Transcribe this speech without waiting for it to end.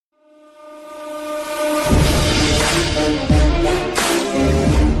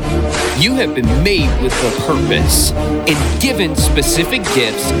You have been made with a purpose and given specific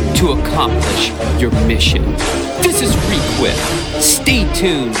gifts to accomplish your mission. This is Requip. Stay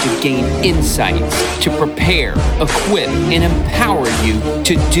tuned to gain insights to prepare, equip, and empower you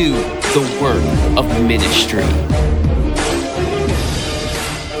to do the work of ministry.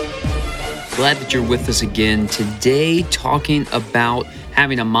 Glad that you're with us again today, talking about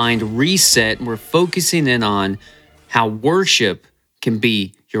having a mind reset. We're focusing in on how worship can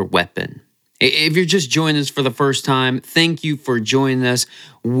be your weapon. If you're just joining us for the first time, thank you for joining us.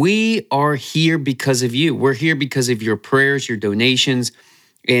 We are here because of you. We're here because of your prayers, your donations,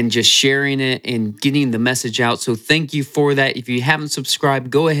 and just sharing it and getting the message out. So thank you for that. If you haven't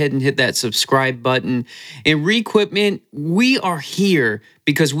subscribed, go ahead and hit that subscribe button. And Requipment, we are here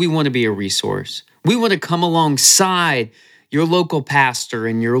because we want to be a resource. We want to come alongside your local pastor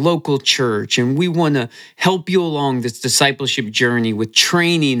and your local church, and we want to help you along this discipleship journey with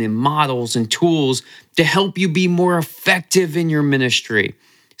training and models and tools to help you be more effective in your ministry.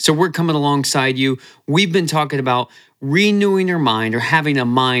 So we're coming alongside you. We've been talking about renewing your mind or having a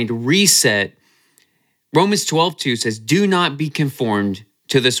mind reset. Romans 12:2 says, "Do not be conformed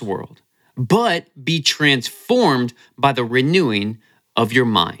to this world, but be transformed by the renewing of your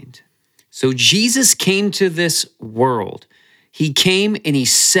mind." So Jesus came to this world. He came and he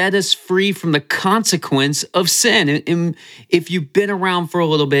set us free from the consequence of sin. And if you've been around for a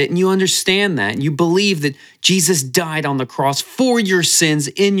little bit and you understand that, and you believe that Jesus died on the cross for your sins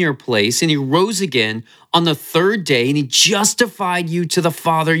in your place, and he rose again on the third day, and he justified you to the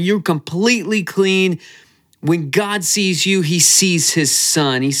Father, you're completely clean. When God sees you, he sees his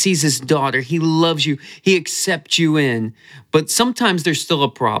son, he sees his daughter, he loves you, he accepts you in. But sometimes there's still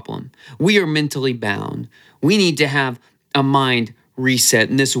a problem. We are mentally bound. We need to have a mind reset.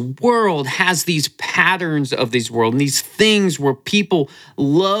 And this world has these patterns of this world and these things where people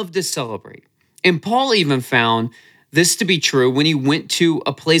love to celebrate. And Paul even found this to be true when he went to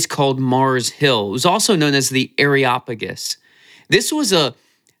a place called Mars Hill. It was also known as the Areopagus. This was a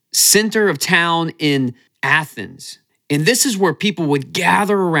center of town in Athens. And this is where people would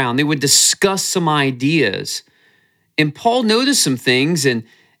gather around. They would discuss some ideas. And Paul noticed some things in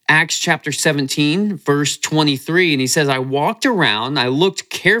Acts chapter 17, verse 23, and he says, "I walked around, I looked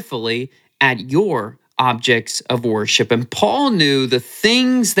carefully at your objects of worship." And Paul knew the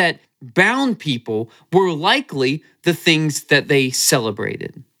things that bound people were likely the things that they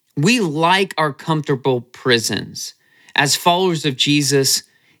celebrated. We like our comfortable prisons. As followers of Jesus,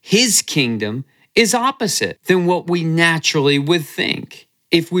 his kingdom is opposite than what we naturally would think.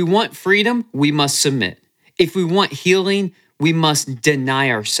 If we want freedom, we must submit. If we want healing, we must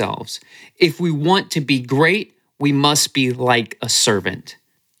deny ourselves. If we want to be great, we must be like a servant.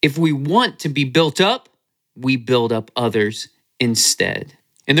 If we want to be built up, we build up others instead.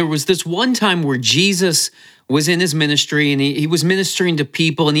 And there was this one time where Jesus was in his ministry and he was ministering to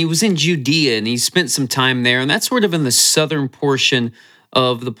people, and he was in Judea and he spent some time there. And that's sort of in the southern portion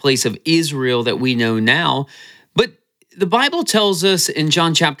of the place of Israel that we know now. But the Bible tells us in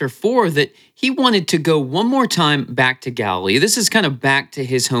John chapter 4 that he wanted to go one more time back to Galilee. This is kind of back to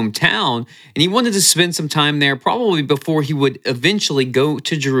his hometown, and he wanted to spend some time there probably before he would eventually go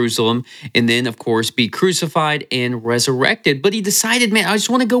to Jerusalem and then, of course, be crucified and resurrected. But he decided, man, I just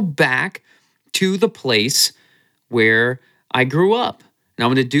want to go back to the place where I grew up, and I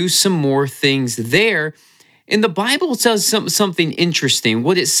want to do some more things there. And the Bible says something interesting.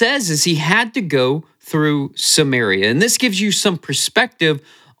 What it says is he had to go through Samaria. And this gives you some perspective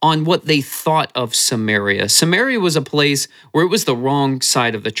on what they thought of Samaria. Samaria was a place where it was the wrong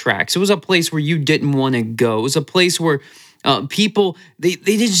side of the tracks. It was a place where you didn't want to go. It was a place where people, they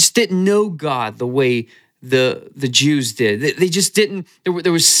just didn't know God the way the Jews did. They just didn't,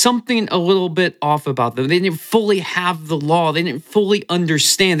 there was something a little bit off about them. They didn't fully have the law. They didn't fully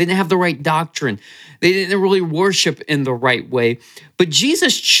understand. They didn't have the right doctrine. They didn't really worship in the right way. But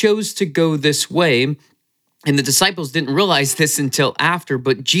Jesus chose to go this way. And the disciples didn't realize this until after,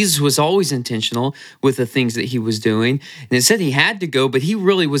 but Jesus was always intentional with the things that he was doing. And it said he had to go, but he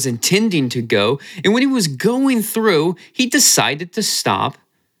really was intending to go. And when he was going through, he decided to stop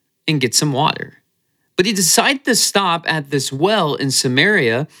and get some water. But he decided to stop at this well in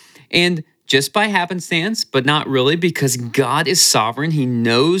Samaria, and just by happenstance, but not really, because God is sovereign. He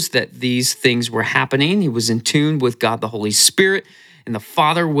knows that these things were happening. He was in tune with God, the Holy Spirit, and the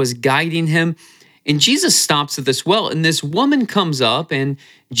Father was guiding him. And Jesus stops at this well, and this woman comes up, and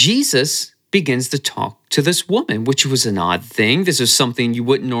Jesus begins to talk to this woman, which was an odd thing. This is something you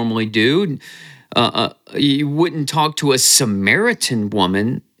wouldn't normally do. You wouldn't talk to a Samaritan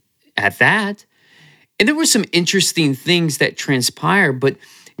woman at that. And there were some interesting things that transpired, but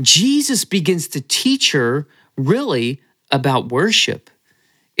Jesus begins to teach her really about worship.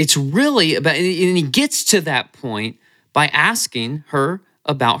 It's really about, and he gets to that point by asking her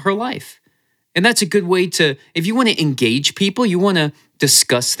about her life. And that's a good way to, if you want to engage people, you want to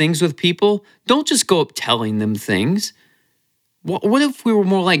discuss things with people, don't just go up telling them things. What if we were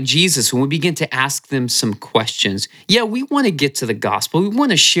more like Jesus when we begin to ask them some questions? Yeah, we want to get to the gospel. We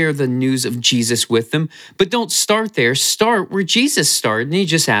want to share the news of Jesus with them, but don't start there. Start where Jesus started, and he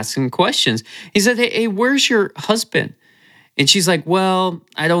just asked them questions. He said, hey, where's your husband? And she's like, well,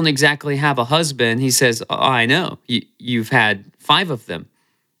 I don't exactly have a husband. He says, oh, I know. You've had 5 of them,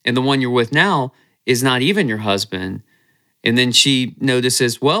 and the one you're with now is not even your husband. And then she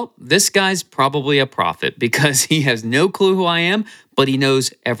notices, well, this guy's probably a prophet because he has no clue who I am, but he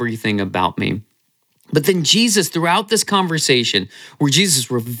knows everything about me. But then Jesus, throughout this conversation, where Jesus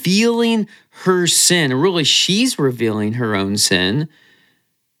is revealing her sin, and really she's revealing her own sin,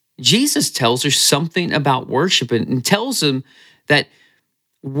 Jesus tells her something about worship and tells him that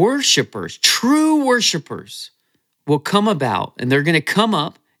worshipers, true worshipers, will come about, and they're going to come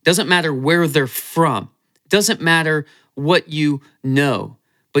up. Doesn't matter where they're from. Doesn't matter what you know,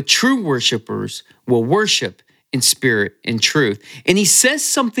 but true worshipers will worship in spirit and truth. And he says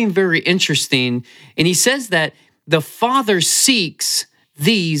something very interesting, and he says that the Father seeks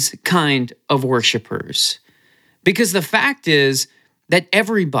these kind of worshipers, because the fact is that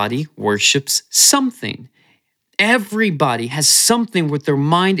everybody worships something. Everybody has something where their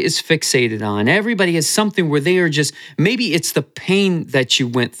mind is fixated on. Everybody has something where they are just, maybe it's the pain that you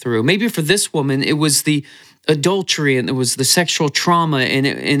went through. Maybe for this woman, it was the adultery, and it was the sexual trauma, and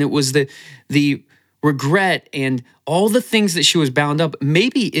it was the regret, and all the things that she was bound up.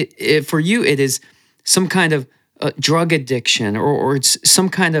 Maybe for you, it is some kind of drug addiction, or it's some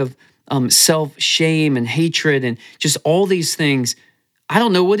kind of self-shame and hatred, and just all these things. I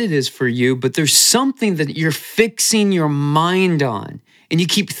don't know what it is for you, but there's something that you're fixing your mind on, and you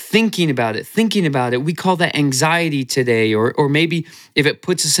keep thinking about it. We call that anxiety today, or maybe if it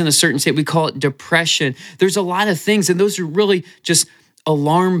puts us in a certain state, we call it depression. There's a lot of things, and those are really just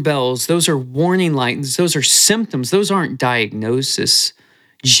alarm bells. Those are warning lights. Those are symptoms. Those aren't diagnosis.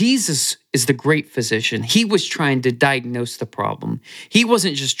 Jesus is the great physician. He was trying to diagnose the problem. He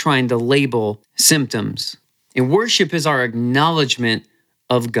wasn't just trying to label symptoms. And worship is our acknowledgement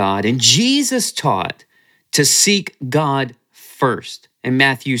of God. And Jesus taught to seek God first in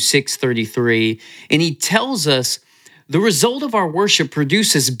Matthew 6:33. And he tells us the result of our worship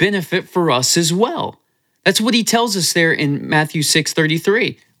produces benefit for us as well. That's what he tells us there in Matthew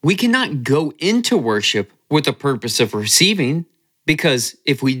 6:33. We cannot go into worship with the purpose of receiving, because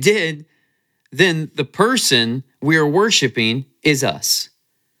if we did, then the person we are worshiping is us,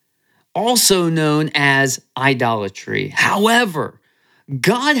 also known as idolatry. However,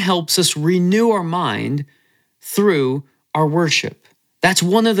 God helps us renew our mind through our worship. That's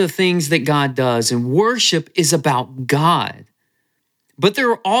one of the things that God does, and worship is about God. But there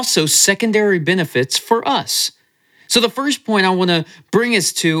are also secondary benefits for us. So the first point I want to bring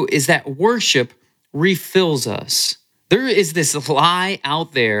us to is that worship refills us. There is this lie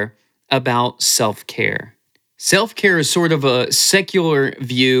out there about self-care. Self-care is sort of a secular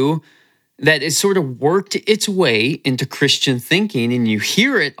view that has sort of worked its way into Christian thinking, and you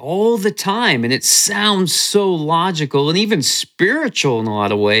hear it all the time, and it sounds so logical and even spiritual in a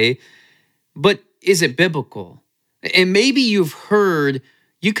lot of ways, but is it biblical? And maybe you've heard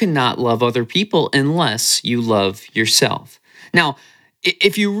you cannot love other people unless you love yourself. Now,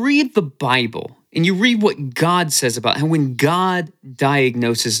 if you read the Bible and you read what God says about how when God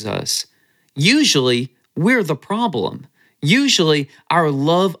diagnoses us, usually we're the problem. Usually our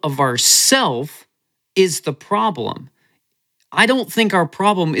love of ourself is the problem. I don't think our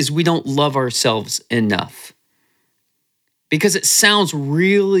problem is we don't love ourselves enough, because it sounds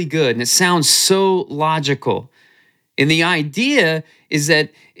really good and it sounds so logical. And the idea is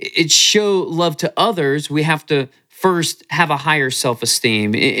that it show love to others, we have to first have a higher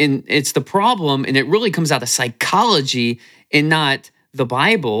self-esteem. And it's the problem, and it really comes out of psychology and not the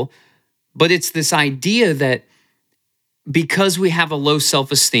Bible. But it's this idea that because we have a low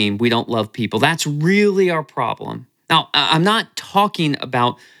self-esteem, we don't love people. That's really our problem. Now, I'm not talking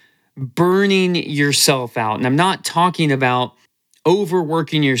about burning yourself out, and I'm not talking about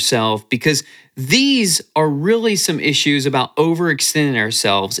overworking yourself, because these are really some issues about overextending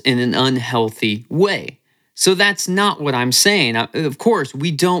ourselves in an unhealthy way. So that's not what I'm saying. Of course,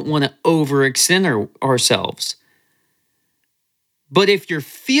 we don't want to overextend ourselves. But if you're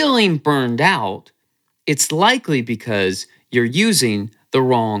feeling burned out, it's likely because you're using the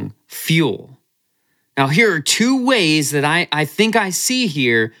wrong fuel. Now, here are two ways that I think I see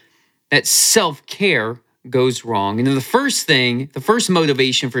here that self-care goes wrong. And then the first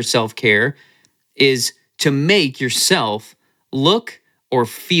motivation for self-care is to make yourself look or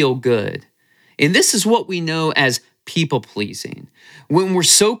feel good. And this is what we know as people pleasing. When we're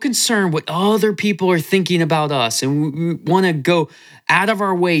so concerned what other people are thinking about us and we want to go out of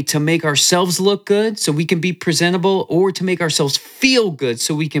our way to make ourselves look good so we can be presentable, or to make ourselves feel good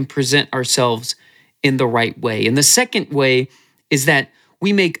so we can present ourselves in the right way. And the second way is that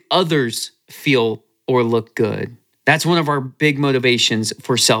we make others feel or look good. That's one of our big motivations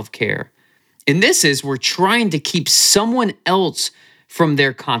for self-care. And this is we're trying to keep someone else from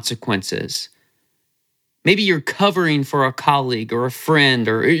their consequences. Maybe you're covering for a colleague or a friend,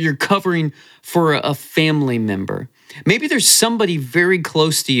 or you're covering for a family member. Maybe there's somebody very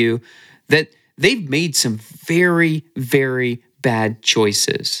close to you that they've made some very, very bad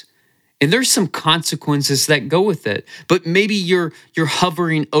choices. And there's some consequences that go with it. But maybe you're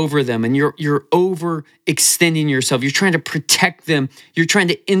hovering over them and you're overextending yourself. You're trying to protect them. You're trying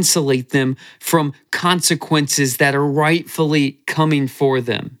to insulate them from consequences that are rightfully coming for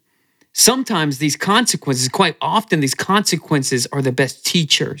them. Sometimes these consequences, quite often these consequences are the best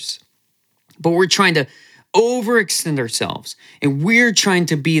teachers. But we're trying to overextend ourselves, and we're trying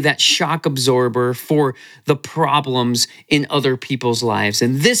to be that shock absorber for the problems in other people's lives.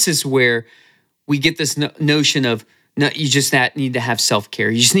 And this is where we get this notion of, no, you just need to have self-care.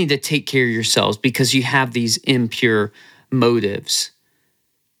 You just need to take care of yourselves because you have these impure motives.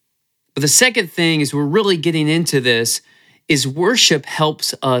 But the second thing is we're really getting into this is worship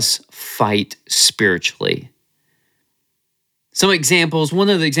helps us fight spiritually. Some examples, one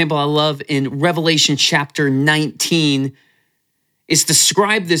of the examples I love in Revelation chapter 19 is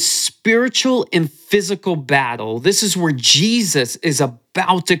describe this spiritual and physical battle. This is where Jesus is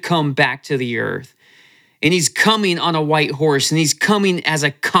about to come back to the earth. And he's coming on a white horse, and he's coming as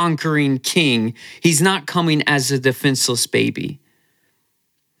a conquering king. He's not coming as a defenseless baby.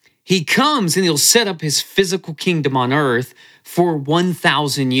 He comes and he'll set up his physical kingdom on earth for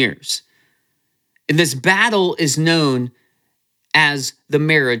 1,000 years. And this battle is known as the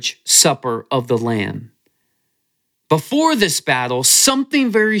marriage supper of the Lamb. Before this battle, something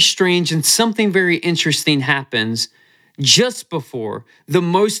very strange and something very interesting happens just before the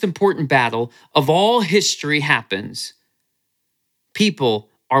most important battle of all history happens. People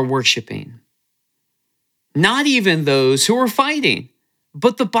are worshiping. Not even those who are fighting,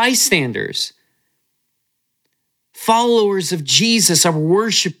 but the bystanders. Followers of Jesus are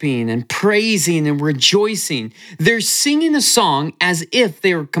worshiping and praising and rejoicing. They're singing a song as if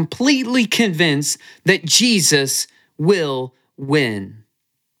they are completely convinced that Jesus will win.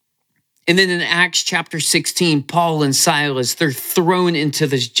 And then in Acts chapter 16, Paul and Silas, they're thrown into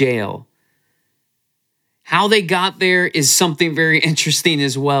this jail. How they got there is something very interesting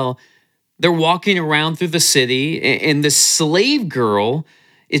as well. They're walking around through the city, and the slave girl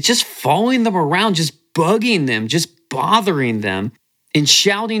is just following them around, just bugging them, just bothering them, and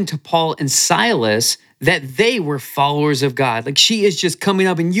shouting to Paul and Silas that they were followers of God. Like, she is just coming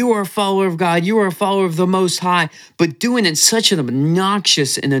up and, you are a follower of God, you are a follower of the Most High, but doing it in such an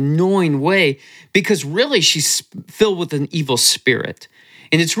obnoxious and annoying way because really she's filled with an evil spirit.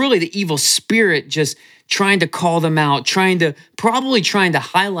 And it's really the evil spirit just trying to call them out, probably trying to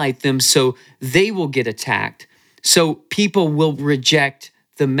highlight them so they will get attacked. So people will reject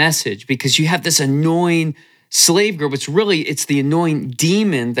the message because you have this annoying slave girl, but it's the annoying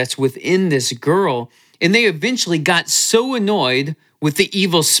demon that's within this girl. And they eventually got so annoyed with the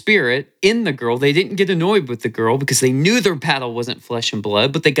evil spirit in the girl. They didn't get annoyed with the girl because they knew their battle wasn't flesh and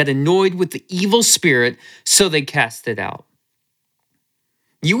blood, but they got annoyed with the evil spirit, so they cast it out.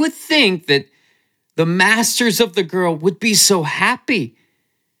 You would think that the masters of the girl would be so happy.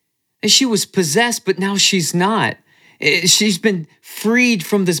 And she was possessed, but now she's not. She's been freed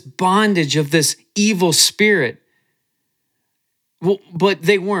from this bondage of this evil spirit. Well, but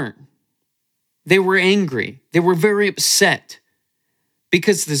they weren't. They were angry. They were very upset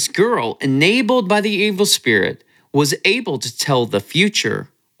because this girl, enabled by the evil spirit, was able to tell the future,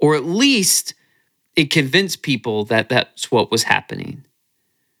 or at least it convinced people that that's what was happening.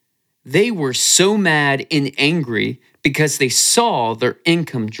 They were so mad and angry because they saw their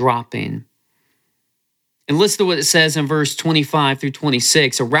income dropping. And listen to what it says in verse 25 through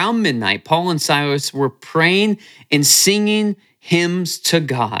 26. Around midnight, Paul and Silas were praying and singing hymns to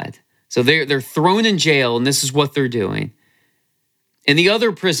God. So they're thrown in jail, and this is what they're doing. And the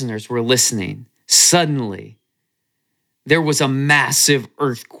other prisoners were listening. Suddenly, there was a massive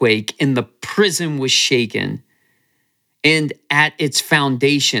earthquake, and the prison was shaken. And at its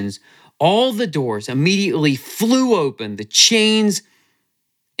foundations, all the doors immediately flew open, the chains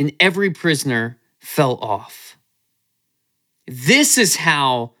and every prisoner fell off. This is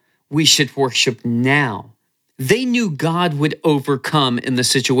how we should worship now. They knew God would overcome in the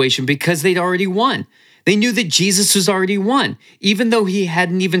situation because they'd already won. They knew that Jesus was already won, even though he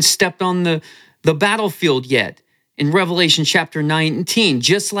hadn't even stepped on the battlefield yet. In Revelation chapter 19,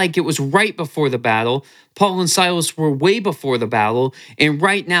 just like it was right before the battle, Paul and Silas were way before the battle, and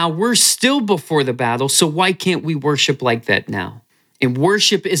right now we're still before the battle, so why can't we worship like that now? And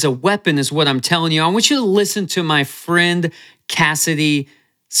worship is a weapon, is what I'm telling you. I want you to listen to my friend Cassidy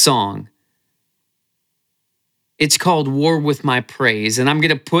song. It's called War With My Praise, and I'm going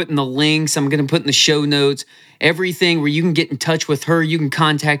to put in the links, I'm going to put in the show notes, everything where you can get in touch with her, you can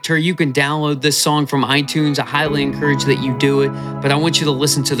contact her, you can download this song from iTunes. I highly encourage that you do it, but I want you to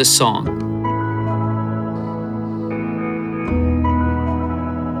listen to the song.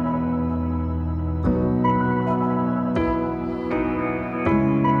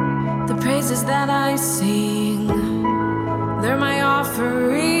 The praises that I sing, they're my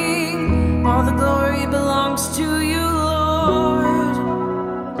offering. All the glory belongs to you, Lord.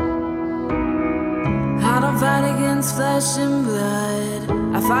 I don't fight against flesh and blood,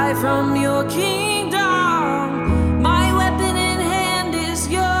 I fight from your kingdom. My weapon in hand is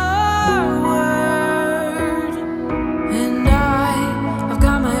your word, and I've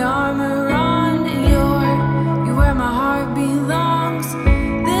got my armor on, and you're where my heart belongs.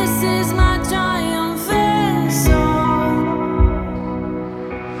 This is my triumphant song.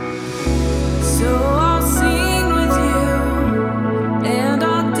 So I'll sing with you, and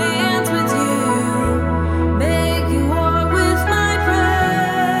I'll dance with you, making war with my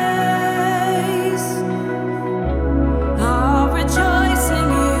praise.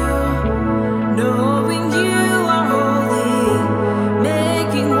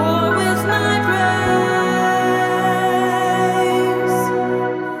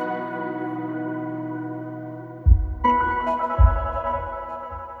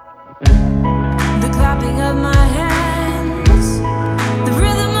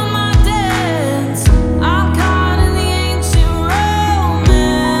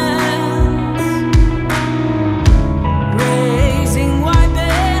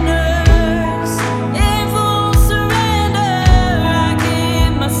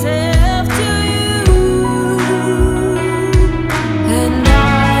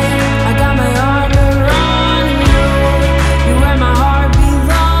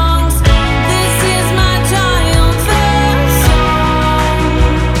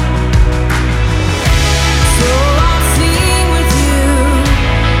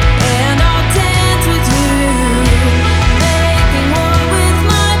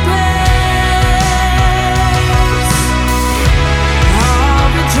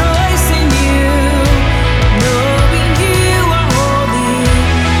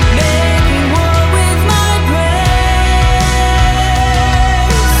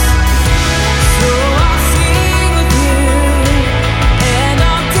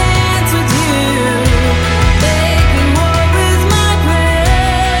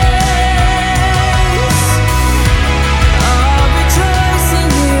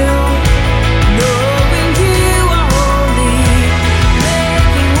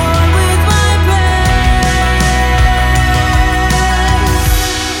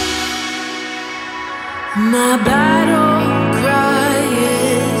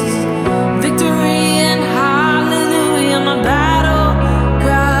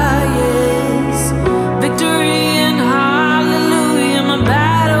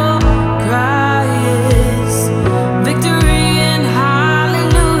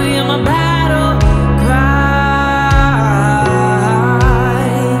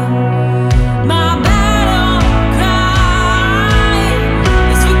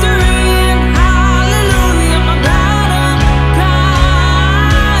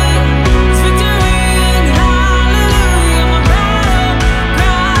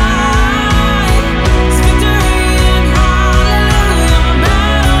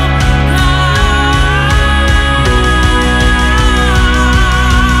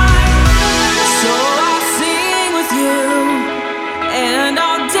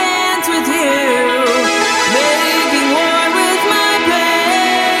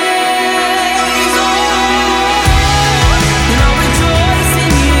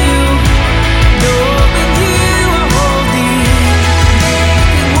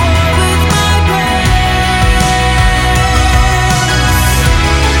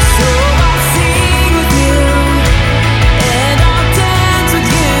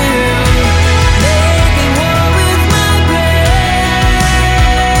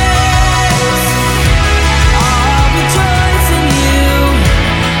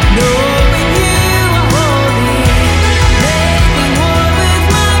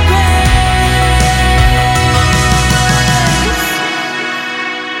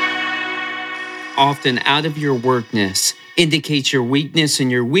 often out of your workness indicates your weakness, and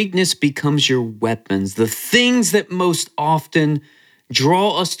your weakness becomes your weapons. The things that most often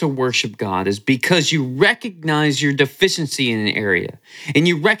draw us to worship God is because you recognize your deficiency in an area and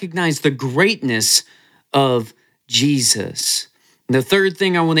you recognize the greatness of Jesus. And the third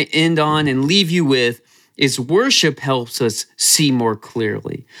thing I want to end on and leave you with is worship helps us see more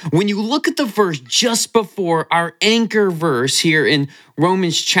clearly. When you look at the verse just before our anchor verse here in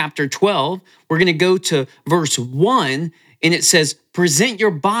Romans chapter 12, we're going to go to verse 1, and it says, present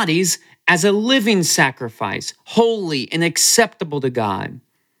your bodies as a living sacrifice, holy and acceptable to God,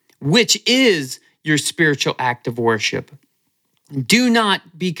 which is your spiritual act of worship. Do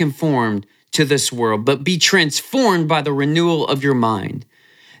not be conformed to this world, but be transformed by the renewal of your mind,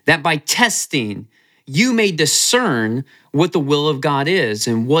 that by testing you may discern what the will of God is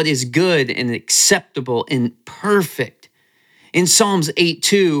and what is good and acceptable and perfect. In Psalms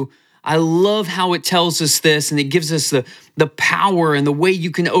 8:2, I love how it tells us this, and it gives us the power and the way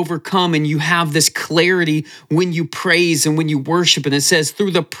you can overcome, and you have this clarity when you praise and when you worship. And it says,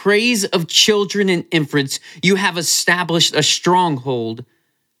 through the praise of children and infants, you have established a stronghold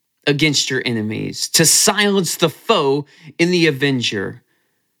against your enemies, to silence the foe and the avenger.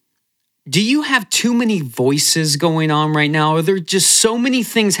 Do you have too many voices going on right now? Are there just so many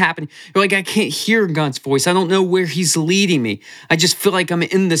things happening? You're like, I can't hear God's voice. I don't know where he's leading me. I just feel like I'm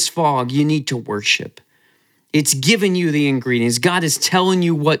in this fog. You need to worship. It's giving you the ingredients. God is telling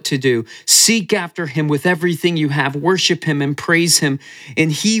you what to do. Seek after him with everything you have. Worship him and praise him,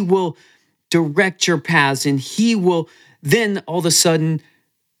 and he will direct your paths, and he will then all of a sudden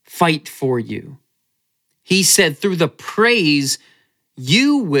fight for you. He said, through the praise,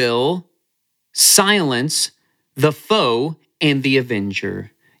 you will silence the foe and the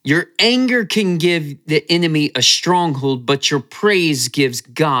avenger. Your anger can give the enemy a stronghold, but your praise gives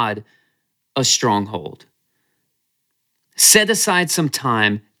God a stronghold. Set aside some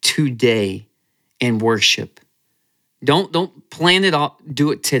time today and worship. Don't plan it all.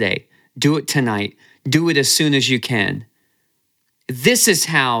 Do it today. Do it tonight. Do it as soon as you can. This is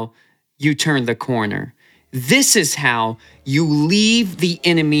how you turn the corner. This is how you leave the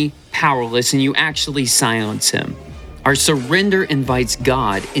enemy powerless and you actually silence him. Our surrender invites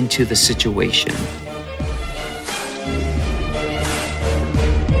God into the situation.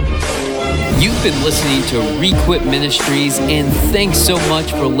 You've been listening to Requip Ministries, and thanks so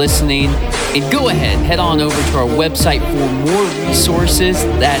much for listening. And go ahead, head on over to our website for more resources.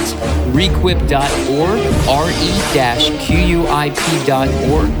 That's requip.org,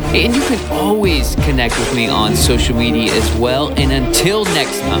 re-quip.org. And you can always connect with me on social media as well. And until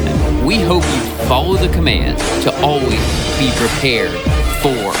next time, we hope you follow the command to always be prepared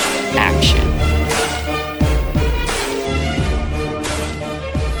for action.